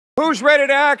Who's ready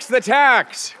to axe the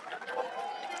tax?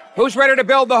 Who's ready to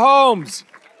build the homes?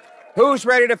 Who's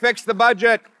ready to fix the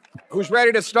budget? Who's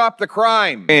ready to stop the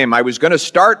crime? I was going to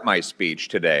start my speech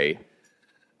today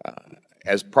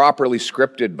as properly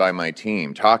scripted by my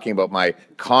team, talking about my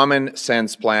common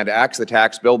sense plan to axe the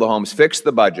tax, build the homes, fix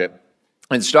the budget,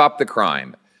 and stop the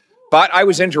crime. But I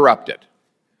was interrupted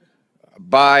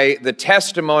by the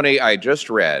testimony I just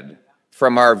read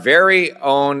from our very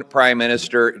own Prime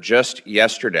Minister just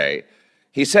yesterday.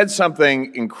 He said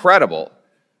something incredible,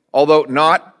 although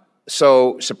not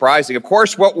so surprising. Of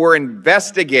course, what we're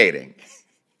investigating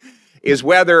is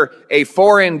whether a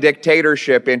foreign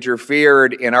dictatorship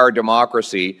interfered in our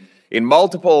democracy in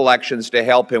multiple elections to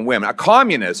help him win. A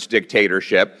communist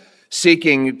dictatorship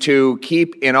seeking to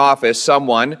keep in office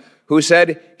someone who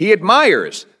said he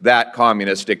admires that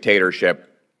communist dictatorship.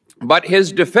 But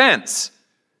his defense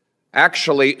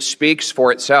actually speaks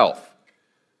for itself.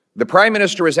 The Prime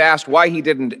Minister was asked why he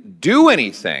didn't do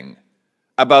anything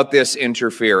about this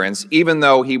interference, even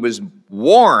though he was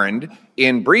warned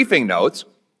in briefing notes,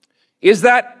 is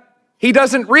that he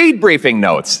doesn't read briefing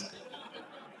notes.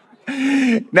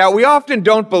 Now, we often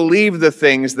don't believe the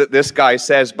things that this guy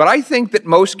says, but I think that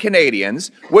most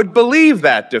Canadians would believe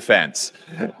that defense.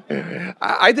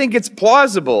 I think it's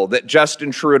plausible that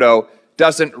Justin Trudeau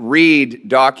doesn't read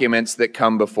documents that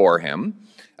come before him.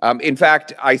 In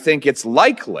fact, I think it's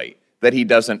likely that he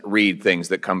doesn't read things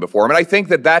that come before him. And I think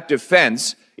that that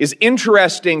defense is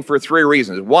interesting for three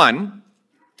reasons. One,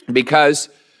 because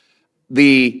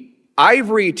the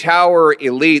ivory tower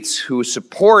elites who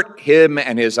support him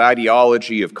and his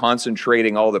ideology of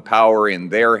concentrating all the power in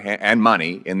their and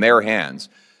money in their hands,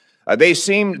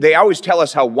 they always tell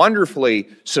us how wonderfully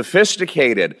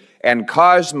sophisticated and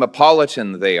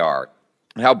cosmopolitan they are,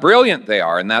 how brilliant they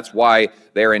are, and that's why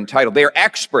they're entitled. They're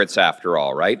experts, after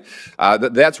all, right?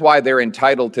 That's why they're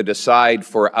entitled to decide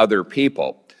for other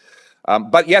people.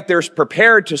 But yet they're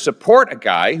prepared to support a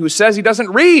guy who says he doesn't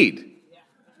read.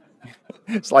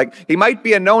 It's like, he might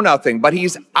be a know-nothing, but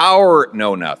he's our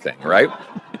know-nothing, right?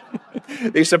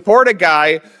 They support a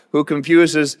guy who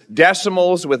confuses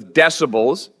decimals with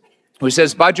decibels, who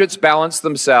says budgets balance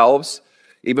themselves,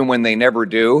 even when they never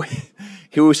do,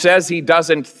 who says he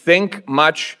doesn't think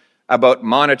much about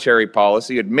monetary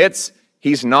policy, admits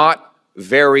he's not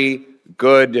very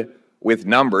good with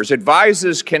numbers,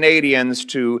 advises Canadians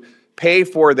to pay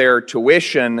for their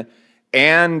tuition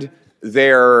and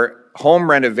their home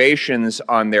renovations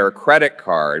on their credit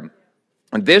card.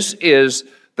 And this is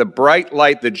the bright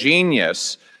light, the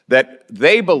genius that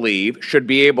they believe should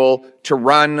be able to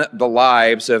run the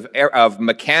lives of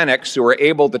mechanics who are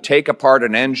able to take apart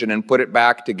an engine and put it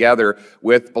back together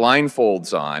with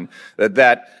blindfolds on.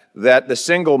 That the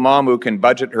single mom who can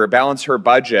balance her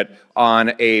budget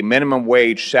on a minimum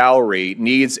wage salary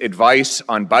needs advice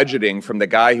on budgeting from the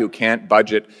guy who can't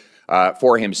budget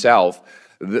for himself.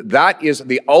 That is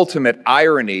the ultimate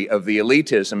irony of the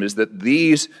elitism, is that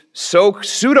these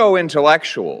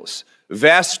pseudo-intellectuals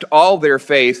vest all their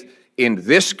faith in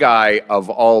this guy of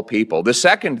all people. The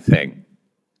second thing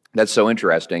that's so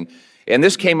interesting, and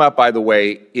this came up, by the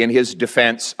way, in his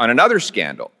defense on another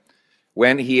scandal,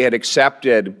 when he had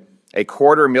accepted a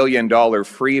 $250,000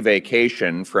 free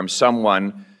vacation from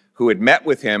someone who had met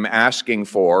with him asking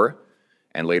for,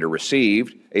 and later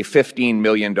received, a $15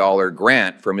 million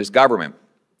grant from his government.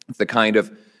 It's the kind of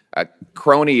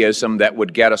cronyism that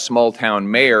would get a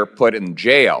small-town mayor put in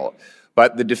jail.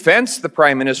 But the defense the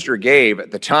Prime Minister gave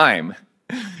at the time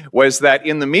was that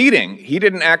in the meeting, he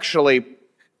didn't actually,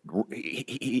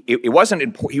 it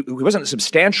wasn't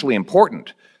substantially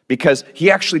important, because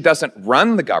he actually doesn't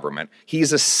run the government.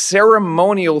 He's a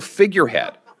ceremonial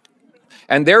figurehead.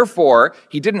 And therefore,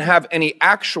 he didn't have any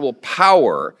actual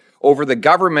power over the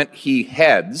government he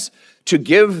heads to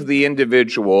give the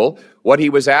individual what he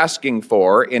was asking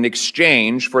for in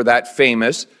exchange for that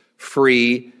famous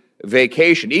free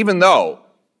vacation. Even though,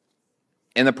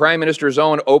 in the Prime Minister's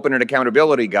own Open and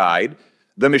Accountability Guide,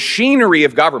 the machinery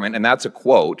of government, and that's a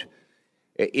quote,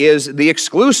 is the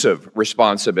exclusive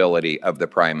responsibility of the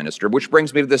Prime Minister, which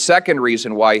brings me to the second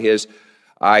reason why his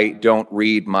 "I don't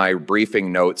read my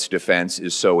briefing notes" defense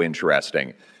is so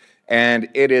interesting. And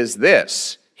it is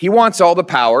this: he wants all the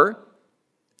power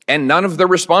and none of the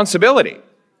responsibility.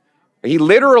 He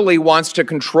literally wants to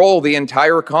control the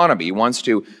entire economy. He wants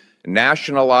to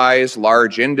nationalize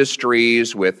large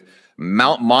industries with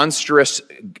monstrous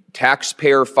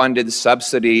taxpayer-funded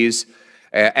subsidies,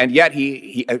 and yet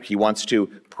he wants to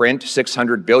print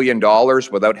 $600 billion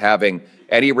without having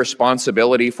any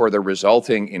responsibility for the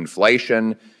resulting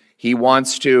inflation. He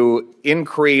wants to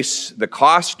increase the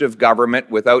cost of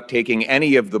government without taking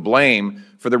any of the blame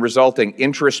for the resulting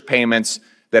interest payments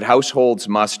that households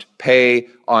must pay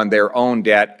on their own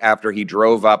debt after he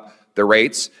drove up the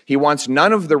rates. He wants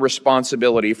none of the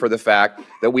responsibility for the fact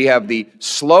that we have the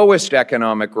slowest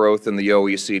economic growth in the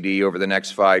OECD over the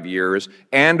next 5 years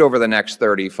and over the next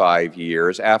 35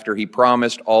 years, after he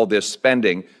promised all this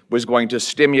spending was going to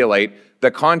stimulate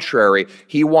the contrary.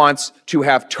 He wants to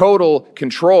have total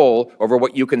control over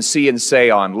what you can see and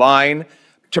say online,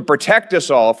 to protect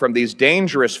us all from these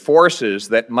dangerous forces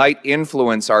that might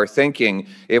influence our thinking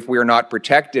if we're not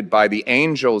protected by the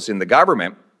angels in the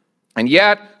government. And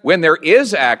yet, when there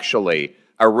is actually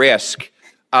a risk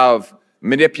of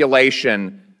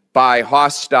manipulation by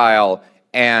hostile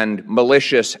and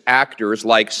malicious actors,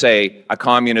 like, say, a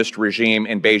communist regime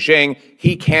in Beijing,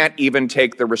 he can't even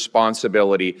take the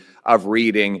responsibility of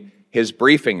reading his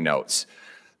briefing notes.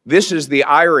 This is the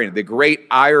irony, the great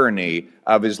irony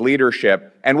of his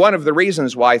leadership, and one of the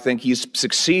reasons why I think he's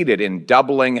succeeded in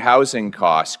doubling housing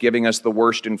costs, giving us the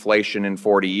worst inflation in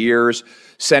 40 years,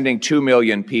 sending 2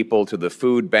 million people to the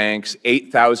food banks,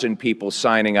 8,000 people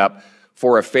signing up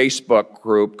for a Facebook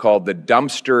group called the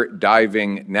Dumpster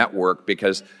Diving Network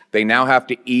because they now have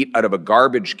to eat out of a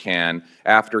garbage can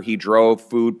after he drove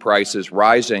food prices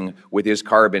rising with his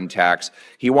carbon tax.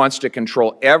 He wants to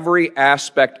control every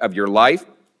aspect of your life.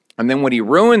 And then when he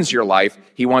ruins your life,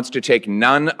 he wants to take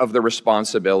none of the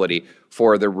responsibility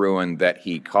for the ruin that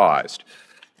he caused.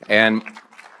 And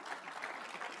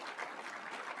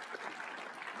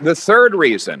the third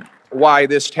reason why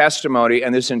this testimony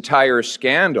and this entire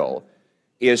scandal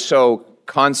is so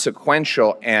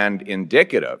consequential and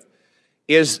indicative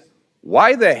is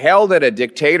why the hell did a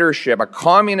dictatorship, a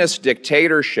communist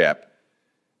dictatorship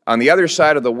on the other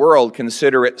side of the world,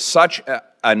 consider it such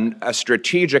a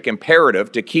strategic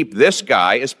imperative to keep this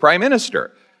guy as prime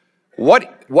minister?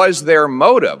 What was their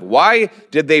motive? Why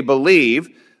did they believe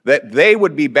that they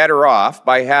would be better off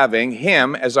by having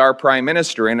him as our prime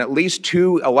minister in at least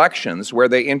 2 elections where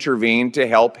they intervened to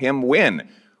help him win?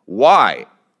 Why?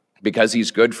 Because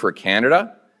he's good for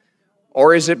Canada?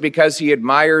 Or is it because he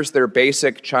admires their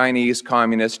basic Chinese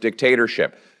communist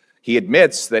dictatorship? He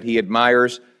admits that he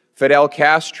admires Fidel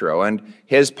Castro, and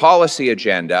his policy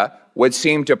agenda would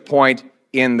seem to point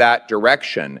in that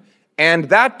direction. And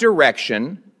that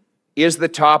direction is the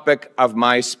topic of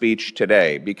my speech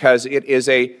today, because it is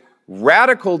a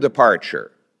radical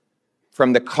departure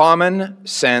from the common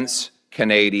sense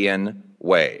Canadian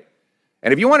way.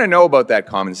 And if you want to know about that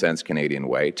common sense Canadian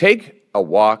way, take a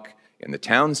walk in the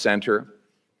town center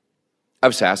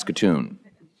of Saskatoon.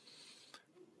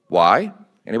 Why?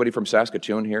 Anybody from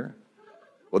Saskatoon here?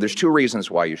 Well, there's 2 reasons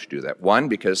why you should do that. One,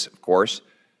 because, of course,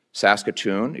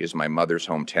 Saskatoon is my mother's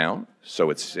hometown, so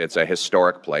it's a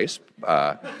historic place,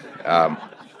 and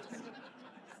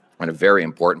a very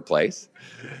important place.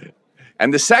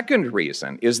 And the second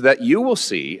reason is that you will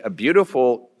see a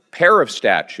beautiful pair of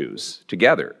statues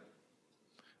together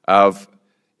of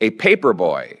a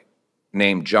paperboy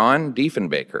named John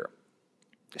Diefenbaker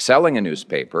selling a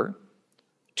newspaper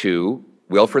to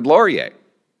Wilfrid Laurier.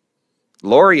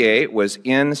 Laurier was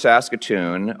in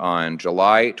Saskatoon on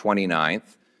July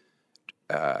 29th,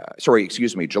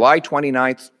 July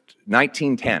 29th,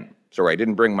 1910. Sorry, I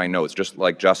didn't bring my notes, just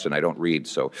like Justin, I don't read,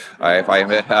 so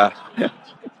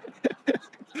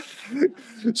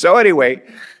So anyway,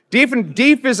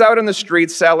 Dief is out in the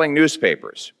streets selling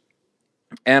newspapers.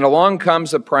 And along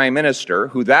comes the Prime Minister,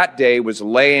 who that day was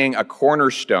laying a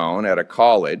cornerstone at a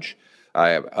college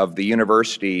of the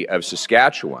University of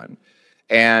Saskatchewan.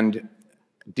 And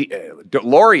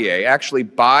Laurier actually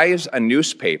buys a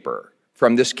newspaper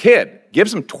from this kid,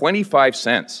 gives him 25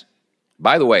 cents.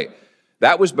 By the way,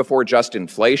 that was before just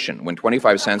inflation, when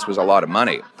 25 cents was a lot of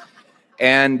money.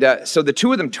 And so the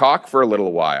two of them talk for a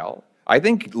little while. I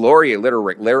think Laurier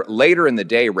later in the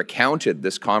day recounted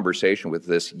this conversation with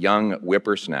this young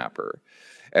whippersnapper.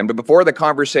 But before the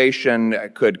conversation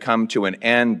could come to an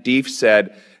end, Dief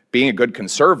said, being a good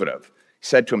conservative, he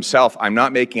said to himself, I'm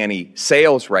not making any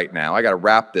sales right now. I got to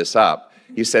wrap this up.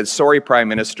 He said, sorry, Prime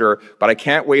Minister, but I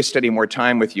can't waste any more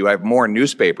time with you. I have more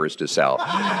newspapers to sell.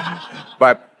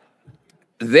 But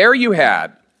there you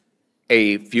had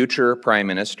a future Prime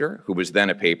Minister who was then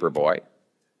a paper boy.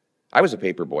 I was a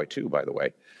paper boy too, by the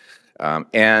way.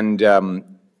 And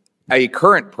a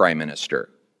current Prime Minister.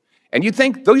 And you'd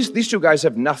think these two guys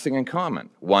have nothing in common.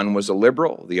 One was a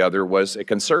liberal, the other was a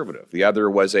conservative, the other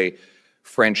was a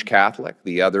French Catholic,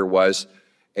 the other was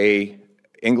a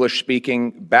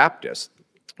English-speaking Baptist.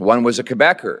 One was a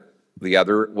Quebecer, the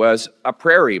other was a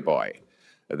prairie boy.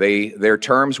 Their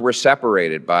terms were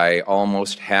separated by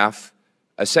almost half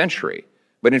a century.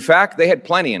 But in fact, they had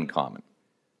plenty in common.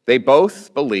 They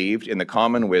both believed in the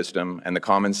common wisdom and the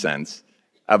common sense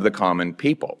of the common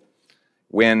people.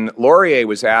 When Laurier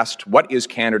was asked, what is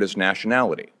Canada's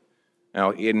nationality?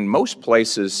 Now, in most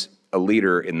places, a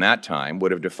leader in that time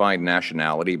would have defined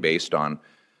nationality based on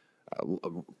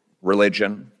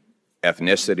religion,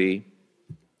 ethnicity,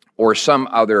 or some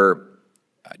other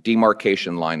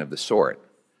demarcation line of the sort.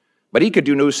 But he could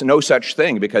do no such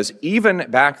thing, because even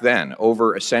back then,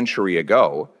 over a century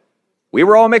ago, we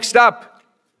were all mixed up,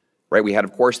 right? We had,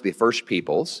 of course, the First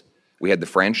Peoples. We had the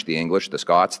French, the English, the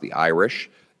Scots, the Irish.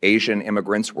 Asian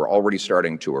immigrants were already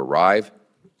starting to arrive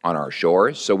on our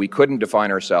shores, so we couldn't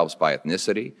define ourselves by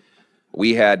ethnicity.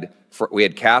 We had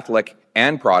Catholic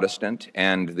and Protestant,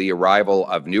 and the arrival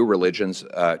of new religions,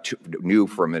 new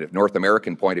from a North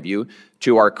American point of view,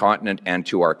 to our continent and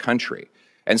to our country.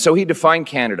 And so he defined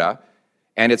Canada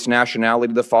and its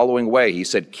nationality the following way. He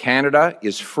said, Canada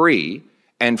is free,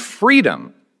 and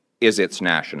freedom is its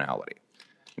nationality.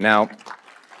 Now,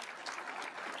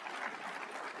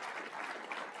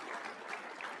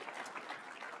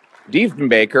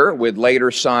 Diefenbaker would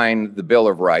later sign the Bill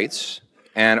of Rights,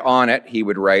 and on it he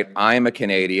would write, I am a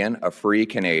Canadian, a free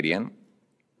Canadian,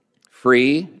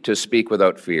 free to speak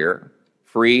without fear,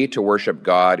 free to worship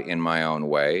God in my own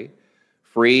way,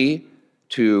 free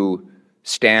to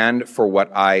stand for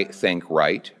what I think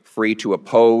right, free to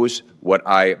oppose what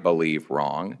I believe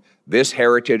wrong. This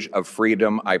heritage of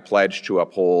freedom I pledge to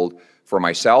uphold for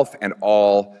myself and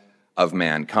all of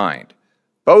mankind.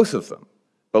 Both of them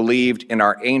believed in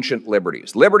our ancient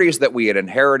liberties, liberties that we had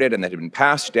inherited and that had been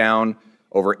passed down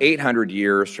over 800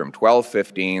 years from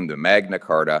 1215, the Magna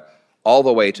Carta, all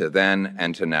the way to then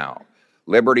and to now.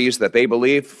 Liberties that they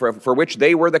believed for which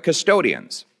they were the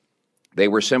custodians. They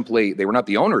were not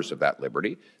the owners of that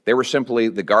liberty. They were simply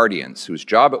the guardians whose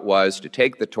job it was to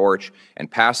take the torch and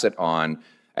pass it on,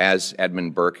 as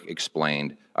Edmund Burke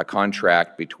explained, a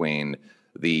contract between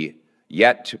the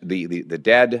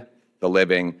dead, the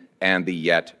living, and the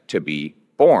yet to be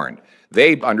born.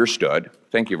 They understood.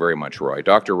 Thank you very much, Roy.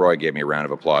 Dr. Roy gave me a round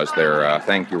of applause there.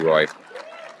 Thank you, Roy.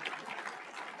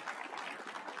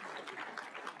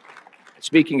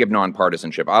 Speaking of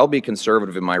nonpartisanship, I'll be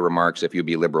conservative in my remarks if you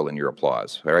be liberal in your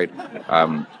applause, all right?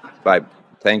 But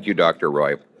thank you, Dr.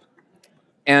 Roy.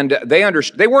 And they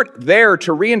weren't there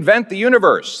to reinvent the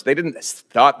universe. They didn't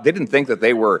think that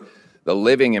they were the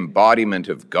living embodiment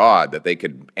of God, that they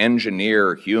could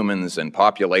engineer humans and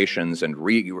populations and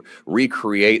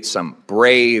recreate some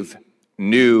brave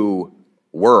new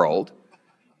world.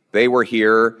 They were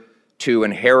here to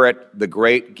inherit the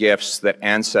great gifts that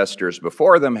ancestors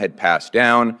before them had passed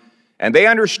down, and they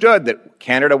understood that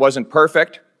Canada wasn't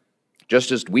perfect,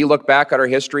 just as we look back at our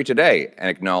history today and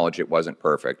acknowledge it wasn't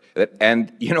perfect.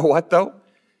 And you know what, though?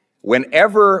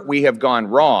 Whenever we have gone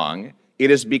wrong, it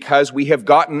is because we have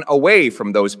gotten away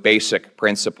from those basic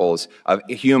principles of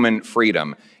human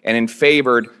freedom and in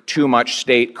favored too much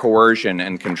state coercion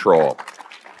and control,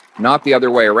 not the other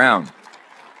way around.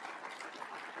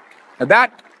 Now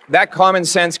that common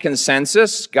sense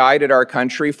consensus guided our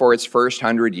country for its first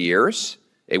 100 years.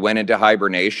 It went into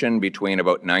hibernation between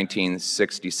about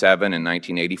 1967 and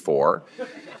 1984,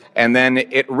 and then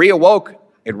it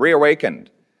reawakened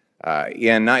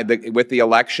with the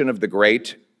election of the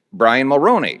great Brian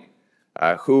Mulroney,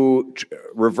 who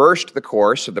reversed the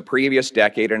course of the previous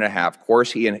decade and a half. Of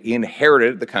course, he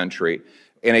inherited the country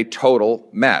in a total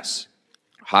mess.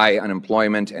 High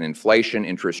unemployment and inflation,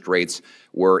 interest rates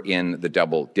were in the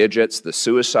double digits. The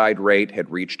suicide rate had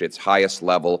reached its highest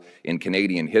level in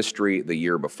Canadian history the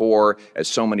year before, as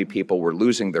so many people were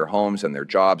losing their homes and their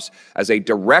jobs as a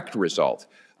direct result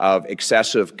of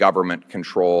excessive government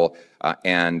control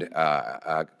and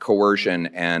coercion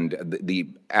and the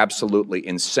absolutely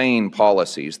insane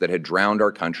policies that had drowned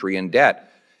our country in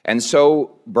debt. And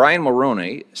so Brian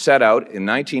Mulroney set out in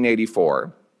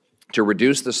 1984 to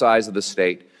reduce the size of the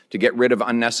state, to get rid of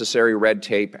unnecessary red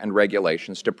tape and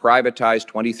regulations, to privatize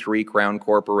 23 Crown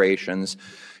corporations,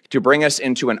 to bring us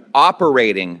into an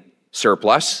operating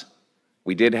surplus.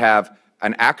 We did have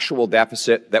an actual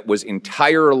deficit that was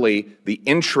entirely the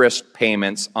interest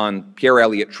payments on Pierre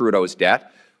Elliott Trudeau's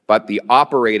debt, but the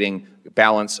operating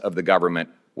balance of the government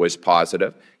was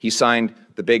positive. He signed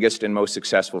the biggest and most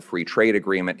successful free trade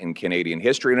agreement in Canadian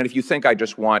history. And if you think I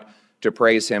just want to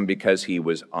praise him because he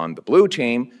was on the blue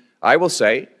team, I will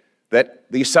say that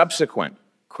the subsequent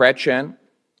Chrétien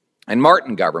and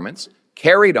Martin governments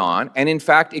carried on and in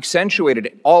fact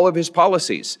accentuated all of his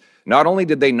policies. Not only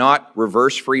did they not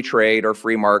reverse free trade or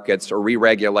free markets or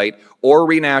re-regulate or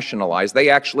renationalize, they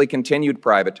actually continued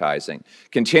privatizing,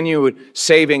 continued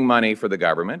saving money for the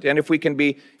government. And if we can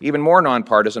be even more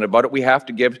nonpartisan about it, we have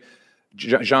to give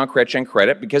Jean Chrétien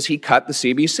credit because he cut the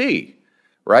CBC,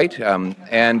 right?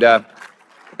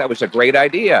 That was a great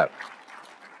idea.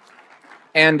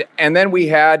 And then we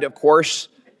had, of course,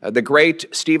 the great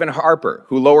Stephen Harper,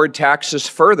 who lowered taxes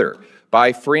further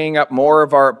by freeing up more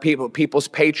of our people's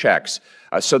paychecks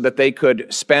so that they could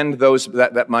spend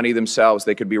that money themselves.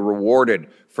 They could be rewarded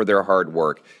for their hard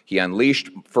work. He unleashed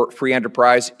free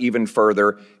enterprise even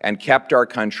further and kept our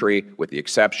country, with the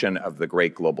exception of the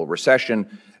great global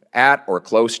recession, at or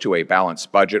close to a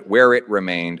balanced budget, where it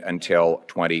remained until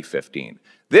 2015.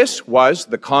 This was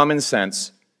the common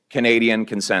sense Canadian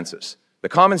consensus, the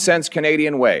common sense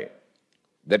Canadian way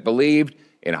that believed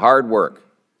in hard work,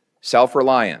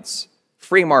 self-reliance,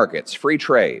 free markets, free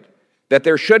trade, that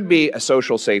there should be a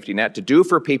social safety net to do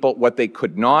for people what they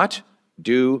could not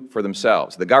do for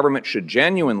themselves. The government should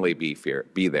genuinely be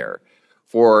there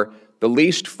for the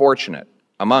least fortunate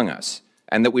among us,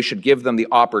 and that we should give them the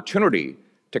opportunity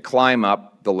to climb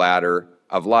up the ladder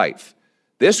of life.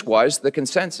 This was the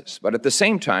consensus, but at the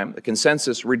same time, the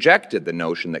consensus rejected the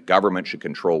notion that government should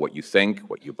control what you think,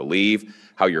 what you believe,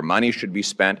 how your money should be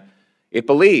spent. It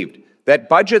believed that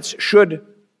budgets should,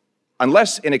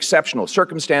 unless in exceptional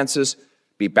circumstances,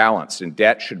 be balanced, and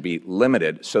debt should be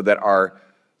limited so that our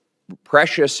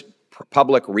precious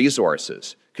public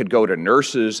resources could go to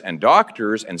nurses and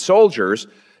doctors and soldiers,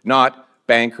 not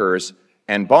bankers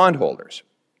and bondholders.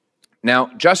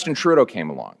 Now, Justin Trudeau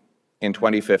came along in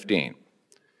 2015.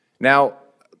 Now,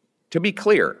 to be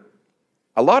clear,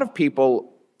 a lot of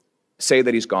people say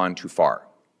that he's gone too far,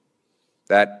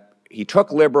 that he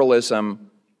took liberalism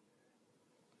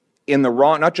in the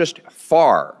wrong, not just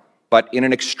far, but in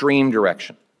an extreme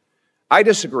direction. I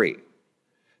disagree,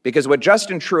 because what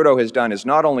Justin Trudeau has done is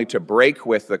not only to break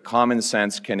with the common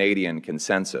sense Canadian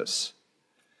consensus,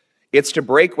 it's to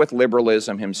break with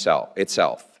liberalism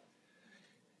itself.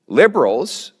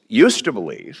 Liberals used to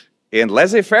believe in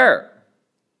laissez-faire.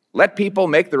 Let people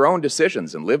make their own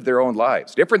decisions and live their own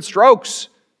lives. Different strokes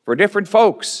for different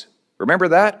folks. Remember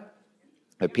that?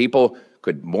 That people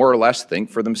could more or less think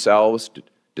for themselves,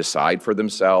 decide for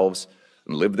themselves,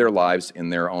 and live their lives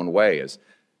in their own way, as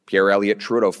Pierre Elliott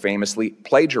Trudeau famously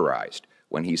plagiarized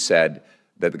when he said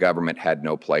that the government had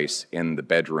no place in the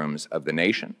bedrooms of the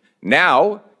nation.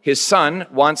 Now, his son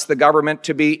wants the government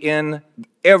to be in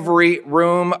every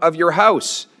room of your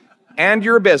house and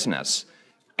your business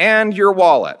and your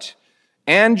wallet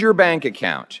and your bank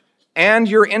account and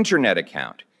your internet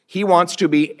account. He wants to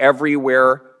be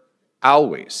everywhere,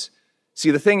 always. See,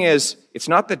 the thing is, it's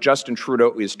not that Justin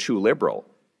Trudeau is too liberal.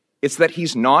 It's that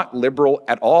he's not liberal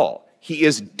at all. He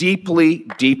is deeply,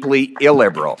 deeply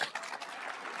illiberal.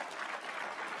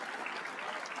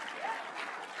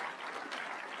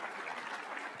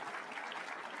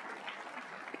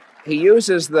 He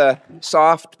uses the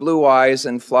soft blue eyes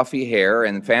and fluffy hair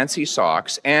and fancy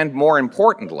socks, and more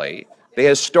importantly, the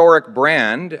historic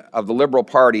brand of the Liberal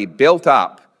Party built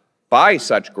up by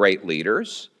such great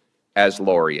leaders as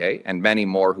Laurier and many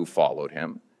more who followed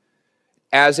him,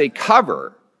 as a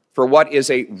cover for what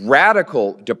is a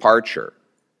radical departure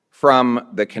from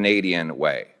the Canadian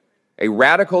way. A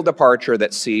radical departure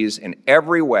that sees in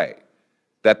every way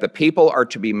that the people are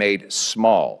to be made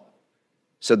small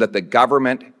so that the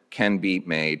government can be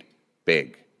made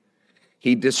big.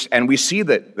 And we see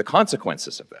the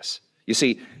consequences of this. You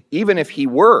see, even if he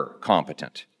were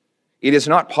competent, it is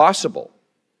not possible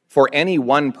for any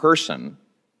one person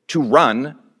to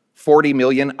run 40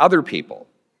 million other people.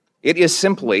 It is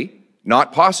simply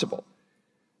not possible.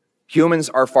 Humans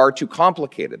are far too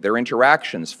complicated, their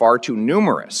interactions far too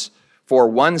numerous for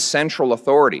one central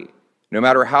authority, no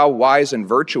matter how wise and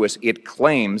virtuous it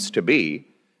claims to be,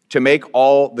 to make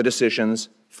all the decisions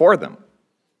for them.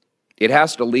 It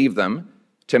has to leave them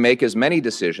to make as many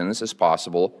decisions as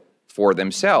possible for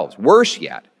themselves. Worse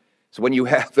yet, so when you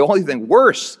have the only thing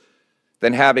worse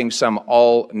than having some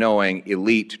all-knowing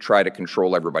elite try to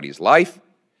control everybody's life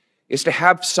is to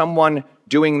have someone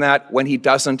doing that when he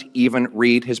doesn't even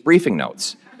read his briefing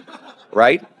notes,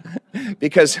 right?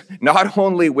 Because not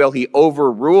only will he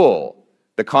overrule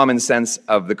the common sense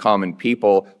of the common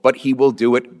people, but he will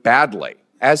do it badly,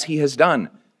 as he has done,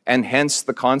 and hence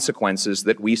the consequences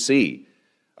that we see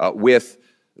with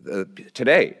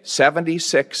today.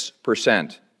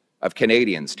 76% of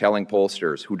Canadians telling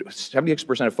pollsters,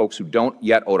 76% of folks who don't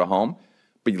yet own a home,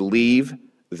 believe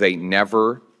they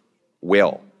never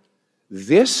will.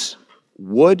 This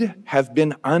would have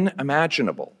been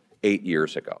unimaginable 8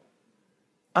 years ago.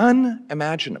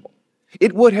 Unimaginable.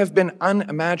 It would have been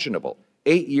unimaginable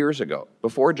 8 years ago,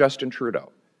 before Justin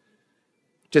Trudeau,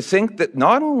 to think that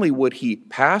not only would he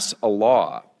pass a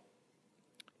law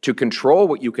to control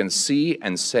what you can see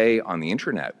and say on the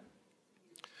internet,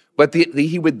 but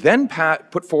he would then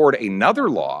put forward another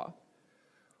law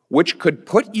which could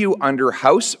put you under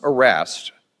house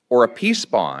arrest or a peace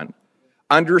bond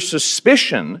under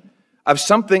suspicion of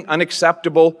something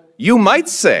unacceptable you might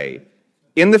say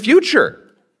in the future.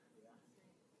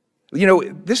 You know,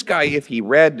 this guy, if he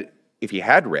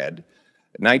had read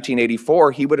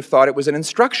 1984, he would have thought it was an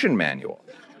instruction manual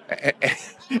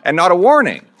and not a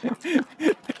warning.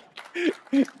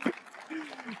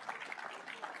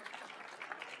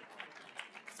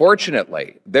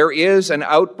 Fortunately, there is an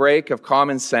outbreak of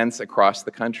common sense across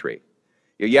the country.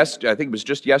 Yes, I think it was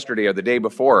just yesterday or the day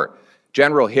before,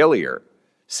 General Hillier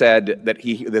said that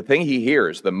the thing he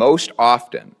hears the most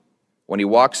often when he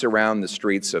walks around the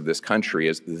streets of this country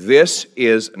is, "This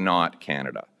is not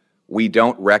Canada. We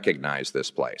don't recognize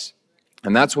this place."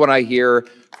 And that's what I hear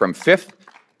from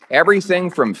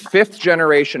everything from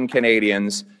fifth-generation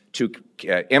Canadians to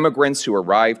immigrants who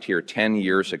arrived here 10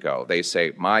 years ago. They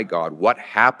say, "My God, what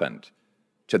happened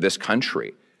to this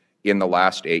country in the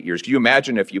last 8 years? Do you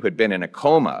imagine if you had been in a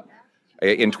coma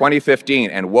in 2015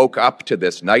 and woke up to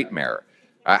this nightmare,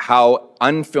 how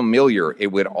unfamiliar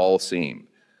it would all seem?"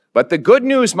 But the good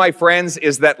news, my friends,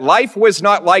 is that life was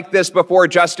not like this before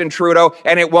Justin Trudeau,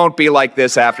 and it won't be like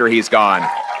this after he's gone.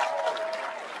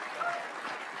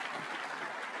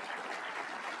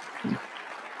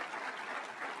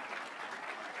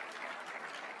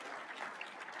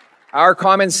 Our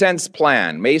common sense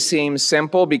plan may seem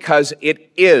simple because it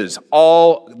is.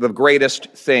 All the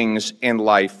greatest things in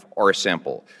life are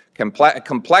simple.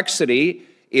 Complexity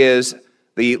is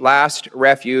the last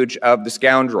refuge of the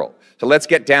scoundrel. So let's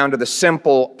get down to the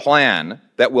simple plan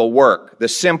that will work, the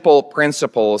simple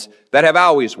principles that have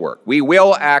always worked. We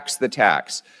will axe the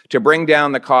tax to bring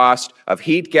down the cost of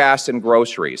heat, gas, and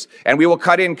groceries. And we will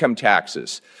cut income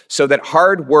taxes so that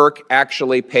hard work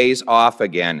actually pays off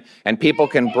again and people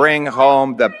can bring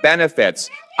home the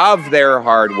benefits of their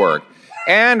hard work.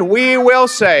 And we will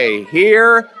say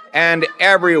here and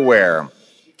everywhere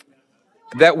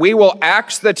that we will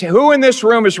axe the tax. Who in this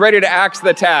room is ready to axe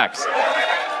the tax?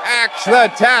 Axe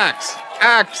the tax,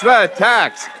 axe the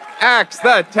tax, axe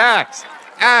the tax,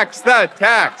 axe the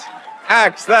tax,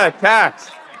 axe the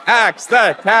tax, axe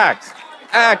the tax,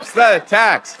 axe the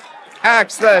tax,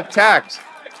 axe the tax,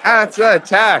 axe the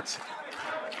tax.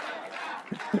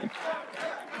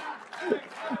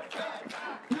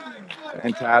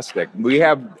 Fantastic.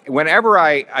 Whenever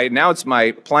I announce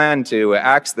my plan to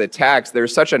axe the tax,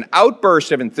 there's such an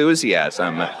outburst of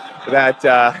enthusiasm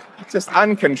that just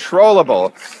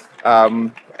uncontrollable.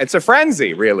 It's a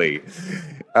frenzy, really.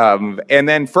 And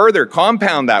then further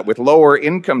compound that with lower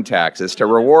income taxes to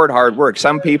reward hard work.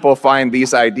 Some people find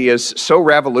these ideas so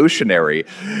revolutionary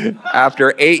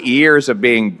after 8 years of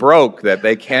being broke that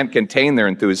they can't contain their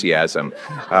enthusiasm.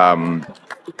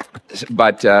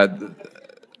 But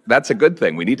that's a good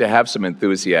thing. We need to have some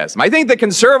enthusiasm. I think the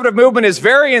conservative movement is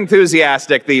very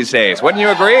enthusiastic these days. Wouldn't you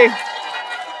agree?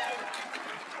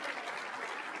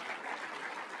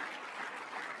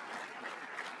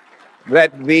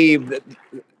 That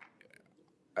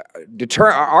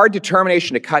our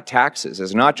determination to cut taxes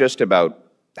is not just about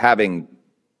having,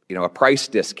 a price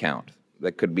discount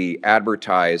that could be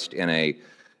advertised in a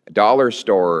dollar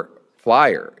store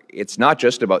flyer. It's not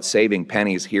just about saving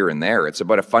pennies here and there. It's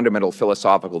about a fundamental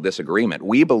philosophical disagreement.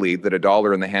 We believe that a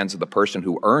dollar in the hands of the person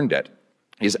who earned it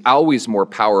is always more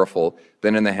powerful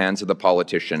than in the hands of the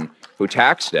politician who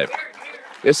taxed it.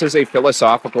 This is a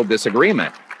philosophical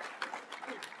disagreement.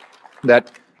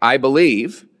 That I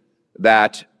believe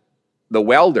that the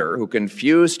welder who can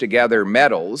fuse together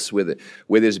metals with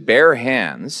his bare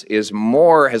hands has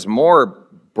more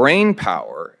brain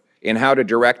power in how to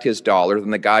direct his dollar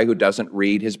than the guy who doesn't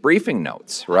read his briefing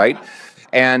notes, right?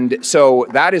 And so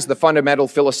that is the fundamental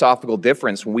philosophical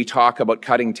difference when we talk about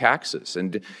cutting taxes.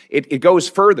 And it goes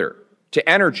further to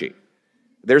energy.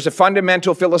 There's a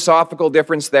fundamental philosophical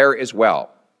difference there as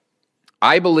well.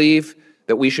 I believe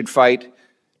that we should fight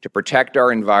to protect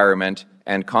our environment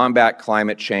and combat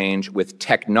climate change with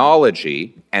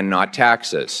technology and not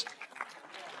taxes.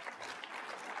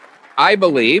 I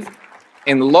believe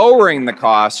in lowering the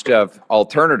cost of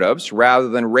alternatives rather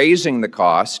than raising the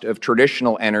cost of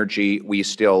traditional energy we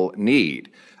still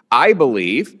need. I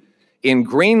believe in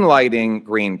green-lighting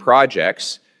green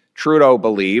projects. Trudeau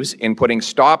believes in putting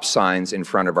stop signs in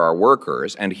front of our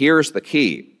workers. And here's the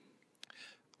key.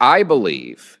 I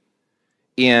believe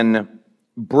in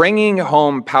bringing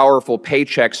home powerful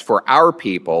paychecks for our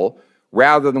people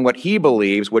rather than what he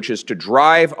believes, which is to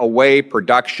drive away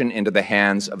production into the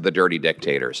hands of the dirty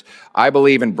dictators. I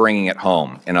believe in bringing it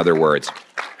home, in other words.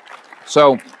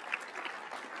 So,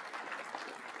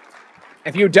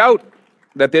 if you doubt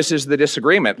that this is the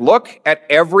disagreement, look at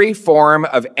every form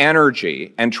of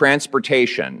energy and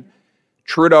transportation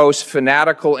Trudeau's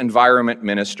fanatical environment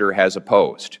minister has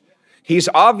opposed. He's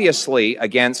obviously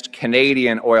against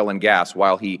Canadian oil and gas,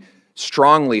 while he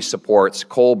strongly supports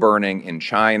coal burning in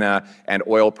China and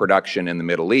oil production in the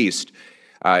Middle East.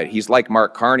 He's like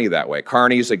Mark Carney that way.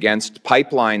 Carney's against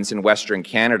pipelines in Western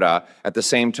Canada at the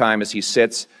same time as he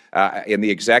sits in the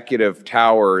executive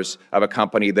towers of a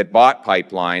company that bought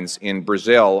pipelines in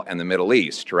Brazil and the Middle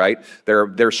East, right?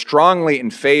 They're strongly in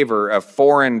favor of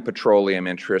foreign petroleum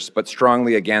interests, but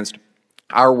strongly against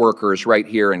our workers right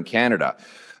here in Canada.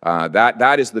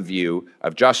 That is the view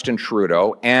of Justin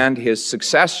Trudeau and his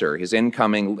successor, his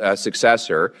incoming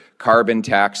successor, Carbon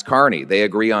Tax Carney. They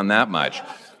agree on that much.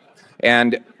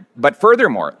 But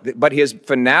furthermore, his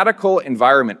fanatical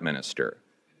environment minister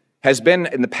has been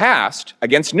in the past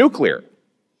against nuclear.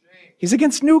 He's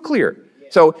against nuclear.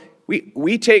 So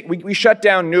we shut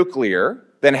down nuclear,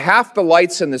 then half the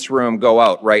lights in this room go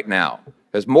out right now.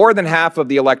 Because more than half of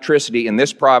the electricity in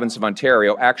this province of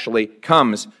Ontario actually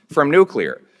comes from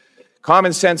nuclear.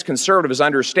 Common sense conservatives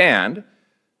understand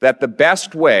that the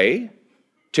best way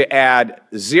to add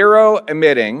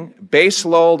zero-emitting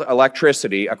baseload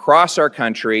electricity across our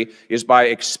country is by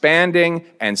expanding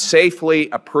and safely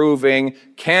approving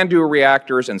CANDU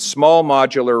reactors and small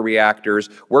modular reactors.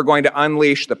 We're going to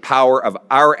unleash the power of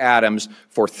our atoms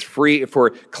for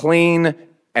clean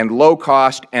and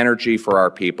low-cost energy for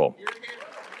our people.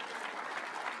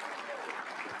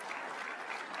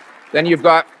 Then you've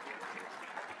got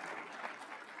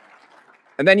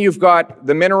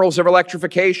the minerals of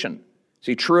electrification.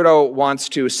 See, Trudeau wants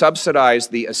to subsidize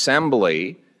the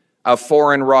assembly of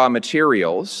foreign raw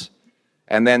materials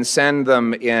and then send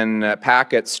them in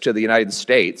packets to the United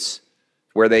States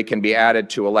where they can be added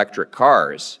to electric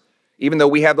cars, even though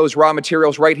we have those raw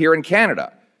materials right here in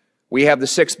Canada. We have the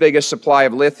 6th biggest supply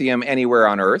of lithium anywhere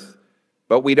on Earth,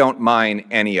 but we don't mine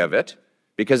any of it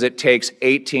because it takes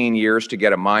 18 years to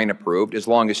get a mine approved, as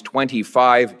long as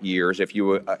 25 years if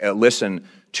you listen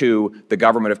to the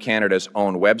Government of Canada's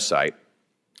own website.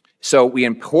 So we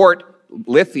import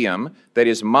lithium that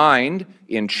is mined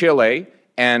in Chile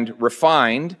and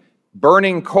refined,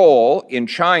 burning coal in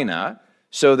China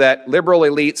so that liberal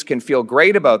elites can feel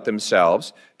great about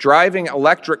themselves, driving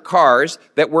electric cars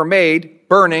that were made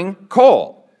burning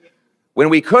coal, when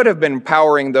we could have been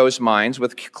powering those mines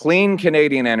with clean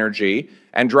Canadian energy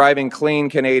and driving clean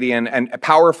Canadian and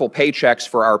powerful paychecks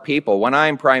for our people. When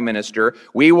I'm Prime Minister,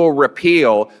 we will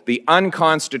repeal the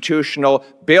unconstitutional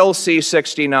Bill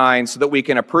C-69 so that we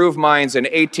can approve mines in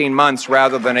 18 months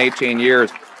rather than 18 years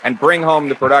and bring home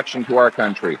the production to our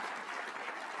country.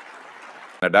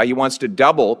 He wants to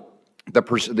double the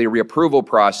reapproval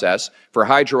process for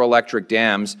hydroelectric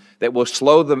dams that will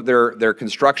slow their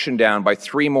construction down by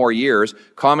 3 more years.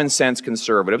 Common sense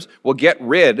conservatives will get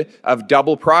rid of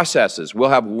double processes. We'll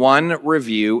have one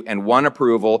review and one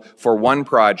approval for one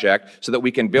project so that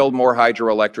we can build more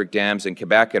hydroelectric dams in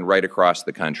Quebec and right across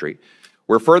the country.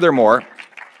 We're furthermore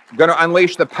going to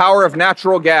unleash the power of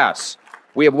natural gas.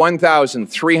 We have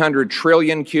 1,300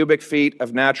 trillion cubic feet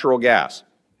of natural gas.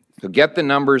 So get the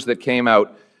numbers that came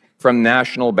out from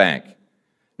National Bank.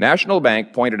 National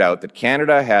Bank pointed out that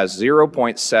Canada has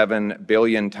 0.7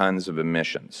 billion tons of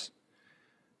emissions.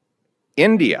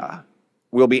 India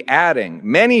will be adding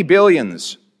many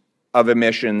billions of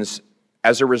emissions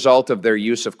as a result of their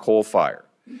use of coal fire.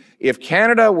 If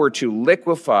Canada were to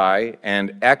liquefy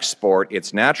and export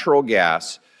its natural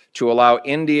gas to allow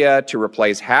India to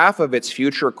replace half of its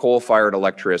future coal-fired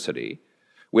electricity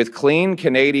with clean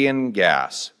Canadian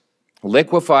gas,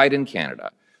 liquefied in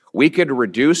Canada, we could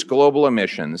reduce global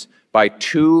emissions by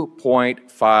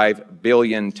 2.5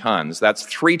 billion tons. That's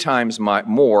 3 times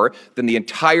more than the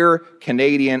entire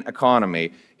Canadian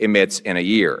economy emits in a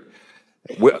year.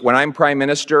 When I'm Prime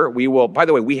Minister, we will, by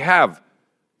the way, we have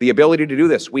the ability to do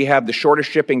this. We have the shortest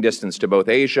shipping distance to both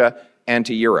Asia and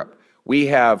to Europe. We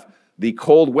have the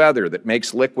cold weather that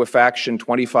makes liquefaction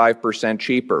 25%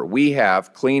 cheaper. We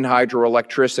have clean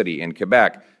hydroelectricity in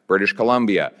Quebec, British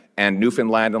Columbia, and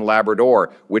Newfoundland and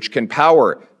Labrador, which can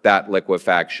power that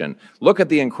liquefaction. Look at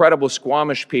the incredible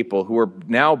Squamish people who are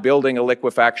now building a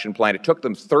liquefaction plant. It took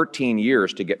them 13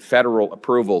 years to get federal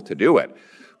approval to do it.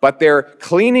 But they're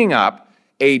cleaning up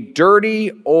a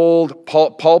dirty old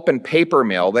pulp and paper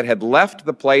mill that had left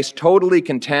the place totally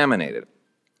contaminated.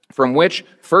 from which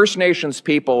First Nations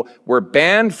people were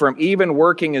banned from even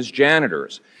working as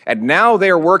janitors. And now they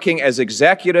are working as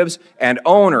executives and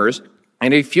owners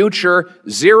in a future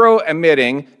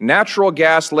zero-emitting natural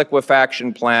gas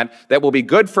liquefaction plant that will be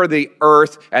good for the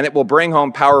earth and that will bring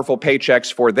home powerful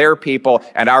paychecks for their people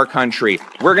and our country.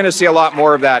 We're going to see a lot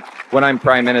more of that when I'm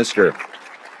Prime Minister.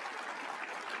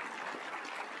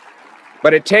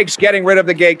 But it takes getting rid of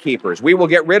the gatekeepers. We will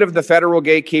get rid of the federal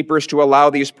gatekeepers to allow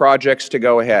these projects to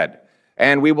go ahead.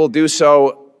 And we will do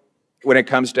so when it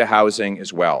comes to housing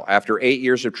as well. After 8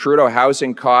 years of Trudeau,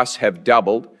 housing costs have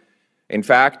doubled. In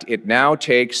fact, it now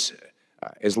takes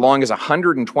as long as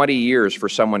 120 years for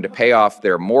someone to pay off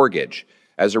their mortgage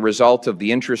as a result of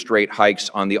the interest rate hikes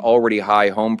on the already high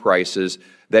home prices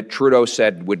that Trudeau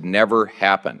said would never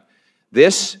happen.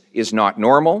 This is not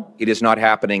normal. It is not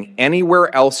happening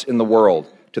anywhere else in the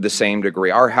world to the same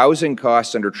degree. Our housing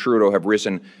costs under Trudeau have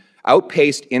risen,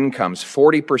 outpaced incomes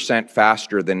 40%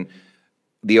 faster than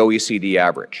the OECD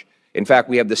average. In fact,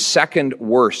 we have the second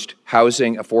worst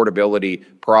housing affordability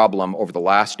problem over the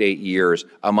last 8 years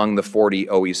among the 40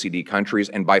 OECD countries,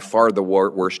 and by far the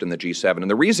worst in the G7. And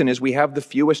the reason is we have the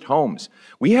fewest homes.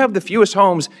 We have the fewest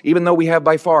homes, even though we have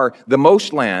by far the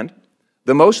most land,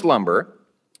 the most lumber,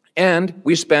 and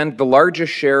we spend the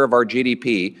largest share of our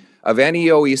GDP of any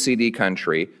OECD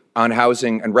country on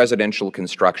housing and residential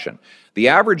construction. The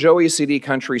average OECD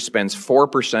country spends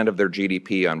 4% of their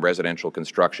GDP on residential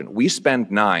construction. We spend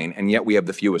 9%, and yet we have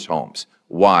the fewest homes.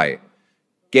 Why?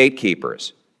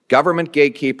 Gatekeepers. Government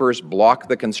gatekeepers block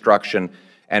the construction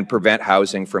and prevent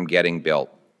housing from getting built.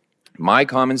 My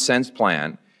common sense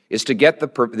plan is to get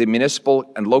the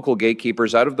municipal and local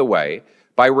gatekeepers out of the way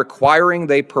by requiring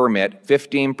they permit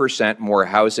 15% more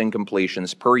housing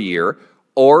completions per year,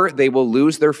 or they will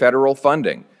lose their federal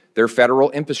funding, their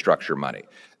federal infrastructure money.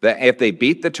 If they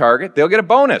beat the target, they'll get a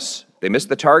bonus. They miss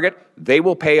the target, they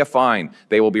will pay a fine.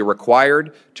 They will be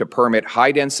required to permit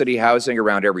high-density housing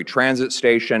around every transit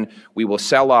station. We will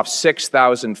sell off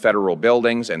 6,000 federal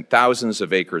buildings and thousands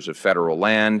of acres of federal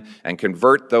land and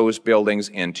convert those buildings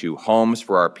into homes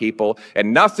for our people.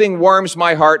 And nothing warms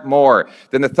my heart more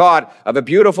than the thought of a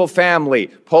beautiful family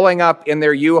pulling up in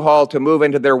their U-Haul to move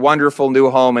into their wonderful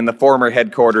new home in the former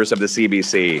headquarters of the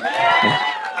CBC.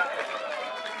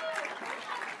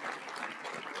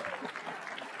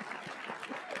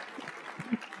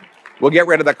 We'll get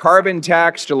rid of the carbon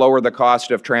tax to lower the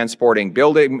cost of transporting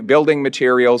building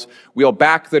materials. We'll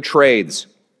back the trades.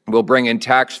 We'll bring in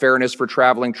tax fairness for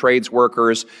traveling trades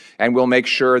workers, and we'll make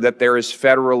sure that there is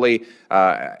federally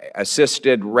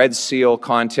assisted Red Seal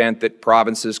content that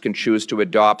provinces can choose to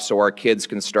adopt so our kids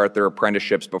can start their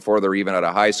apprenticeships before they're even out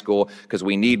of high school, because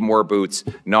we need more boots,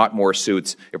 not more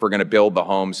suits, if we're going to build the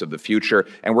homes of the future.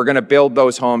 And we're going to build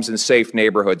those homes in safe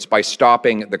neighborhoods by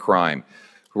stopping the crime.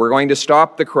 We're going to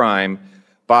stop the crime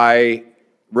by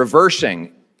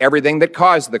reversing everything that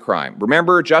caused the crime.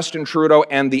 Remember, Justin Trudeau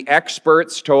and the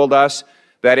experts told us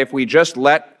that if we just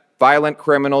let violent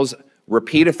criminals,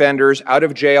 repeat offenders out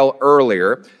of jail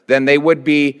earlier, then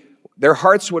their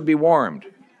hearts would be warmed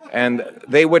and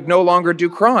they would no longer do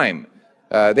crime.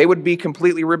 They would be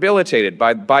completely rehabilitated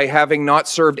by having not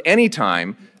served any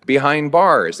time behind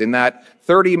bars. In that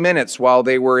 30 minutes while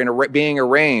they were being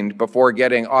arraigned before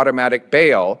getting automatic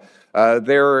bail,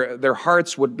 their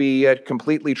hearts would be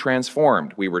completely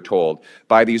transformed, we were told,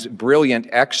 by these brilliant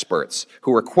experts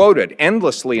who were quoted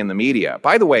endlessly in the media.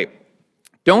 By the way,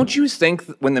 don't you think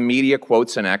that when the media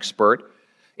quotes an expert,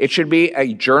 it should be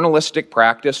a journalistic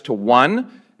practice to,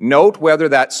 one, note whether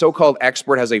that so-called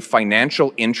expert has a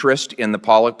financial interest in the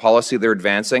policy they're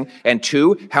advancing, and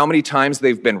two, how many times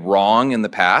they've been wrong in the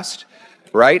past,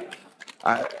 right?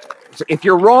 If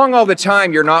you're wrong all the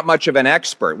time, you're not much of an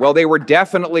expert. Well, they were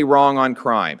definitely wrong on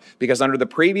crime, because under the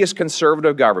previous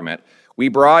Conservative government, we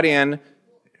brought in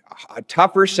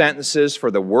tougher sentences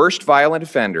for the worst violent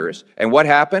offenders, and what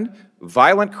happened?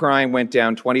 Violent crime went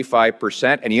down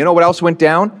 25%, and you know what else went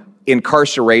down?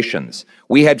 Incarcerations.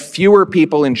 We had fewer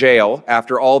people in jail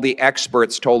after all the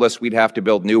experts told us we'd have to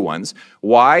build new ones.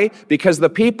 Why? Because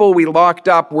the people we locked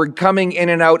up were coming in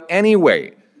and out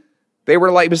anyway. They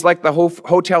were like, it was like the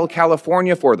Hotel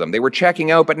California for them. They were checking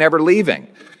out but never leaving.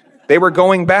 They were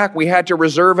going back. We had to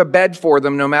reserve a bed for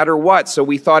them no matter what. So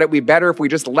we thought it'd be better if we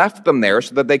just left them there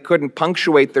so that they couldn't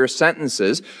punctuate their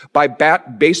sentences by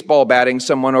baseball batting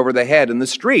someone over the head in the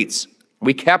streets.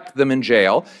 We kept them in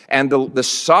jail, and the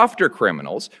softer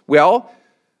criminals, well,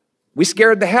 we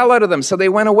scared the hell out of them, so they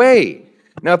went away.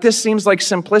 Now, if this seems like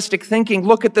simplistic thinking,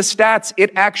 look at the stats.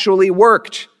 It actually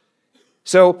worked.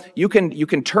 So you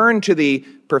can turn to the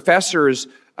professors,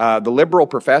 the liberal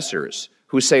professors,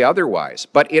 who say otherwise,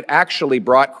 but it actually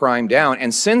brought crime down.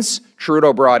 And since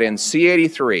Trudeau brought in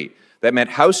C-83, that meant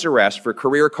house arrest for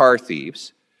career car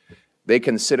thieves, they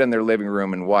can sit in their living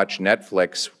room and watch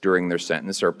Netflix during their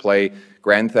sentence or play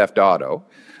Grand Theft Auto,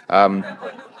 and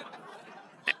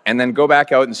then go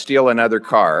back out and steal another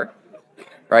car,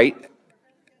 right?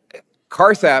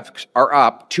 Car thefts are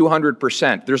up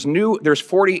 200%.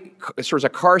 There's a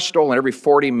car stolen every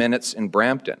 40 minutes in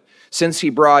Brampton. Since he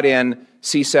brought in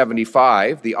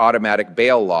C-75, the automatic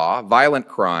bail law, violent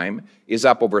crime is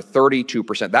up over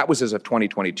 32%. That was as of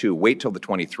 2022. Wait till the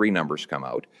 23 numbers come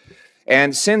out.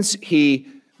 And since he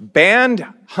banned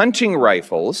hunting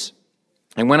rifles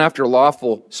and went after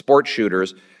lawful sport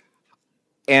shooters,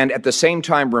 and at the same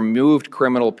time removed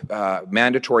criminal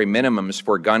mandatory minimums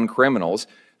for gun criminals,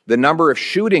 the number of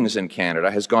shootings in Canada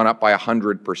has gone up by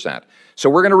 100%. So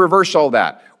we're going to reverse all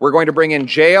that. We're going to bring in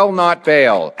jail, not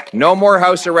bail. No more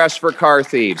house arrest for car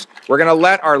thieves. We're going to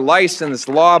let our licensed,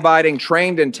 law-abiding,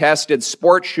 trained and tested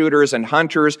sport shooters and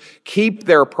hunters keep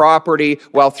their property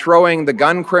while throwing the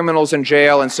gun criminals in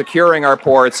jail and securing our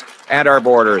ports and our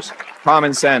borders.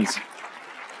 Common sense.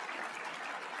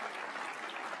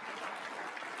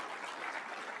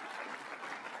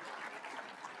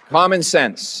 Common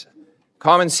sense.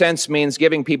 Common sense means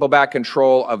giving people back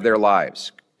control of their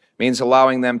lives, means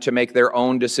allowing them to make their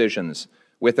own decisions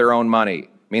with their own money,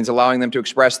 means allowing them to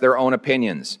express their own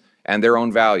opinions and their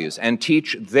own values, and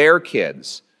teach their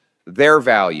kids their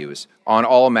values on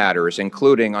all matters,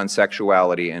 including on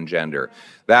sexuality and gender.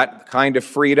 That kind of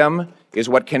freedom is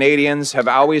what Canadians have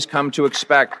always come to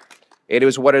expect. It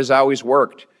is what has always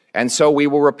worked. And so we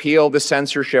will repeal the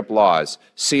censorship laws,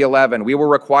 C-11. We will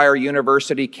require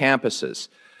university campuses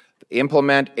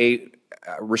implement a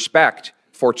respect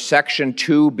for Section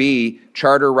 2B,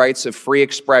 Charter Rights of Free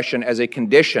Expression, as a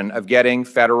condition of getting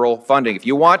federal funding. If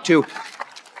you want to,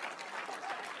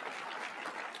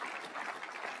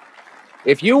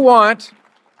 if you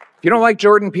don't like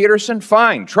Jordan Peterson,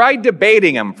 fine. Try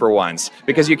debating him for once,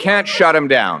 because you can't shut him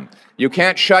down. You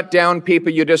can't shut down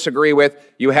people you disagree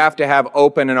with. You have to have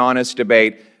open and honest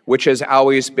debate, which has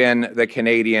always been the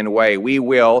Canadian way. We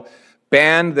will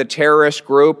ban the terrorist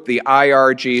group, the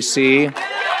IRGC.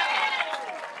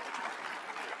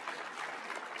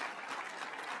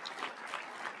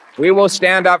 We will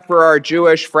stand up for our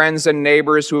Jewish friends and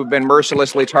neighbors who have been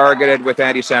mercilessly targeted with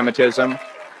anti-Semitism.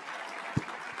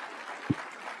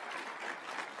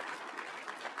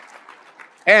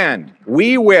 And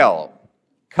we will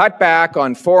cut back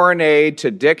on foreign aid to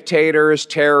dictators,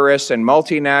 terrorists, and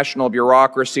multinational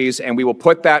bureaucracies, and we will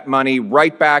put that money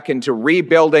right back into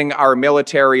rebuilding our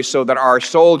military so that our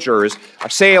soldiers, our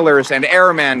sailors, and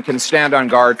airmen can stand on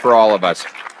guard for all of us.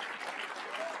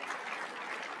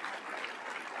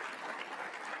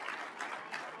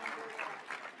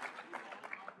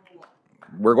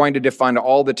 We're going to defund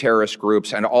all the terrorist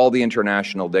groups and all the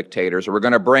international dictators. We're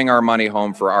going to bring our money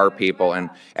home for our people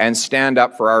and stand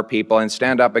up for our people and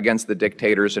stand up against the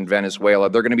dictators in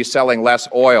Venezuela. They're going to be selling less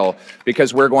oil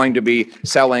because we're going to be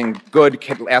selling good,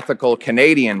 ethical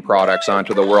Canadian products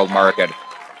onto the world market.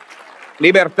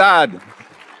 Libertad.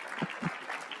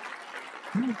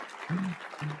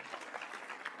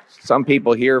 Some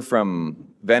people here from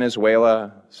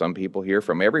Venezuela, some people here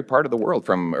from every part of the world,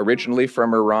 originally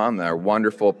from Iran, the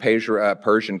wonderful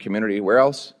Persian community. Where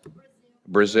else?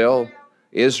 Brazil,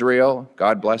 Israel,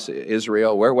 God bless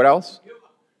Israel. What else?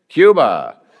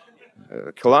 Cuba,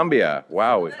 Colombia,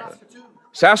 wow.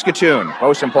 Saskatoon,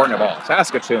 most important of all,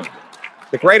 Saskatoon,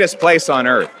 the greatest place on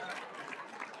earth.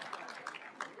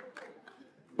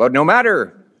 But no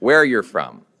matter where you're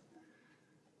from,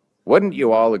 wouldn't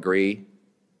you all agree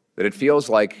that it feels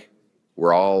like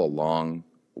we're all a long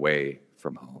way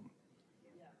from home?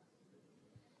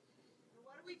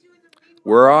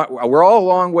 We're all a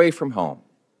long way from home.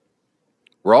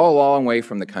 We're all a long way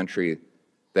from the country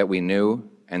that we knew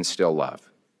and still love.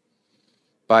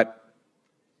 But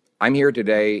I'm here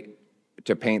today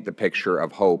to paint the picture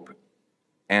of hope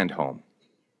and home.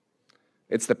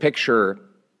 It's the picture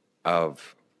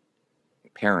of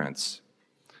parents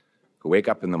who wake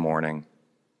up in the morning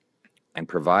and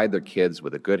provide their kids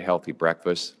with a good, healthy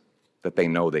breakfast that they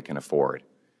know they can afford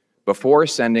before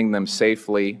sending them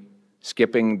safely,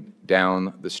 skipping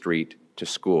down the street to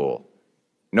school.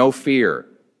 No fear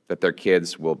that their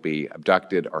kids will be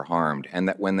abducted or harmed, and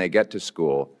that when they get to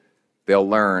school, they'll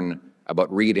learn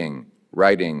about reading,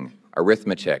 writing,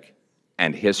 arithmetic,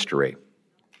 and history.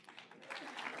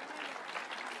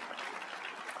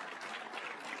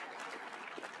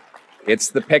 It's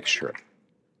the picture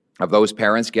of those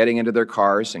parents getting into their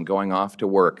cars and going off to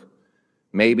work.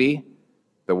 Maybe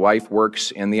the wife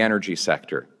works in the energy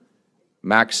sector.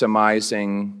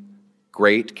 maximizing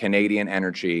great Canadian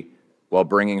energy while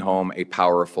bringing home a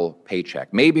powerful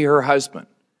paycheck. Maybe her husband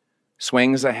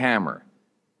swings a hammer,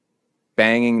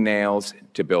 banging nails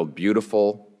to build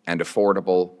beautiful and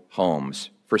affordable homes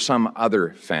for some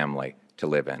other family to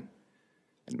live in.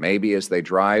 And maybe as they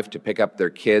drive to pick up their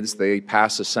kids, they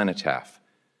pass a cenotaph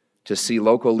to see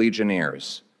local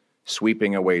Legionnaires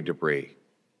sweeping away debris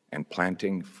and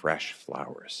planting fresh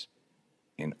flowers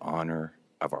in honor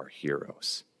of our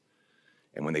heroes.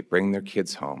 And when they bring their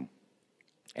kids home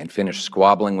and finish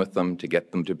squabbling with them to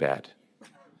get them to bed,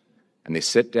 and they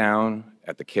sit down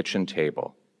at the kitchen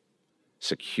table,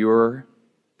 secure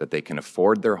that they can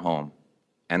afford their home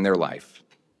and their life,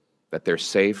 that they're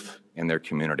safe in their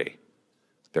community,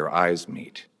 their eyes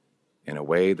meet in a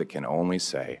way that can only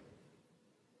say,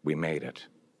 we made it.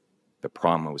 The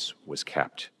promise was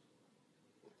kept.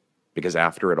 Because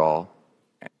after it all,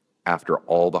 after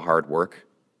all the hard work,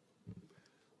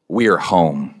 we are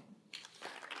home.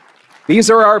 These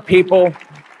are our people.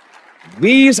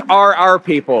 These are our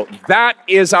people. That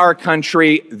is our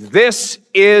country. This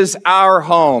is our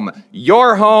home.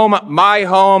 Your home, my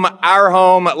home, our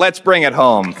home. Let's bring it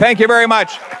home. Thank you very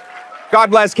much.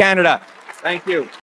 God bless Canada. Thank you.